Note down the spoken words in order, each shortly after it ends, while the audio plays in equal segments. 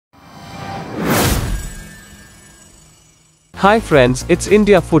Hi friends, it's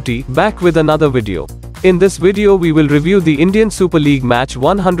India Footy, back with another video. In this video we will review the Indian Super League match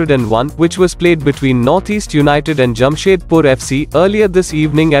 101, which was played between NorthEast United and Jamshedpur FC earlier this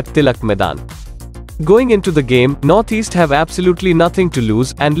evening at Tilak Maidan. Going into the game, NorthEast have absolutely nothing to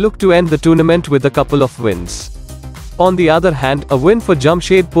lose, and look to end the tournament with a couple of wins. On the other hand, a win for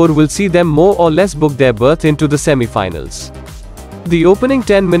Jamshedpur will see them more or less book their berth into the semi-finals. The opening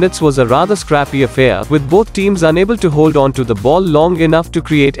 10 minutes was a rather scrappy affair, with both teams unable to hold on to the ball long enough to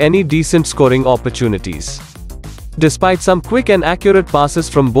create any decent scoring opportunities. Despite some quick and accurate passes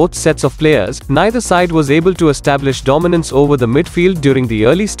from both sets of players, neither side was able to establish dominance over the midfield during the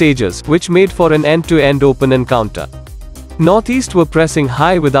early stages, which made for an end-to-end open encounter. NorthEast were pressing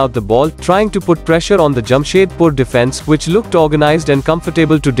high without the ball, trying to put pressure on the Jamshedpur defense, which looked organized and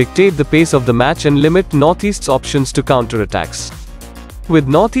comfortable to dictate the pace of the match and limit NorthEast's options to counterattacks. With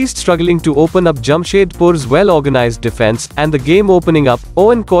NorthEast struggling to open up Jamshedpur's well-organized defense, and the game opening up,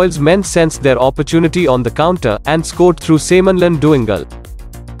 Owen Coyle's men sensed their opportunity on the counter, and scored through Len Doungel.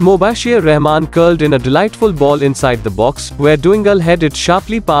 Mobashir Rahman curled in a delightful ball inside the box, where Doungel headed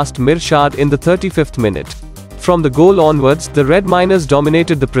sharply past Mirshad in the 35th minute. From the goal onwards, the Red Miners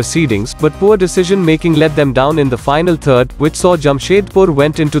dominated the proceedings, but poor decision-making let them down in the final third, which saw Jamshedpur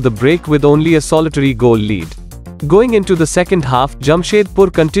went into the break with only a solitary goal lead. Going into the second half,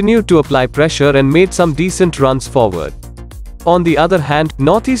 Jamshedpur continued to apply pressure and made some decent runs forward. On the other hand,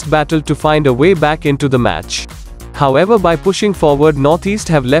 NorthEast battled to find a way back into the match. However, by pushing forward, NorthEast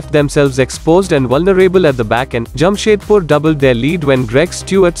have left themselves exposed and vulnerable at the back end. Jamshedpur doubled their lead when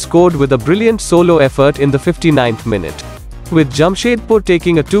Stewart scored with a brilliant solo effort in the 59th minute. With Jamshedpur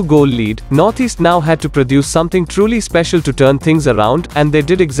taking a 2-goal lead, NorthEast now had to produce something truly special to turn things around, and they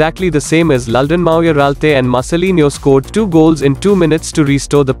did exactly the same as Laldanmawia and Marcelinho scored 2 goals in 2 minutes to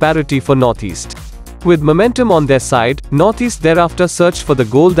restore the parity for NorthEast. With momentum on their side, NorthEast thereafter searched for the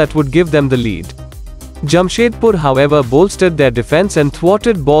goal that would give them the lead. Jamshedpur, however, bolstered their defense and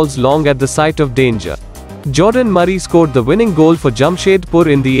thwarted balls long at the sight of danger. Jordan Murray scored the winning goal for Jamshedpur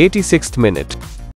in the 86th minute.